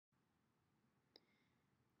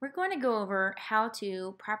We're going to go over how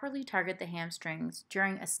to properly target the hamstrings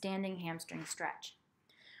during a standing hamstring stretch.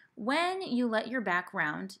 When you let your back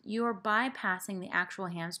round, you are bypassing the actual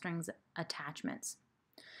hamstrings attachments.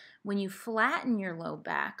 When you flatten your low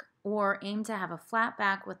back or aim to have a flat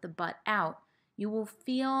back with the butt out, you will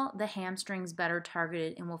feel the hamstrings better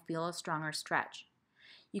targeted and will feel a stronger stretch.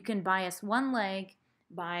 You can bias one leg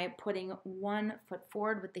by putting one foot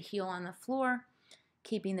forward with the heel on the floor,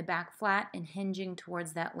 keeping the back flat and hinging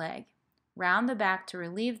towards that leg. Round the back to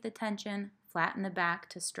relieve the tension, flatten the back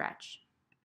to stretch.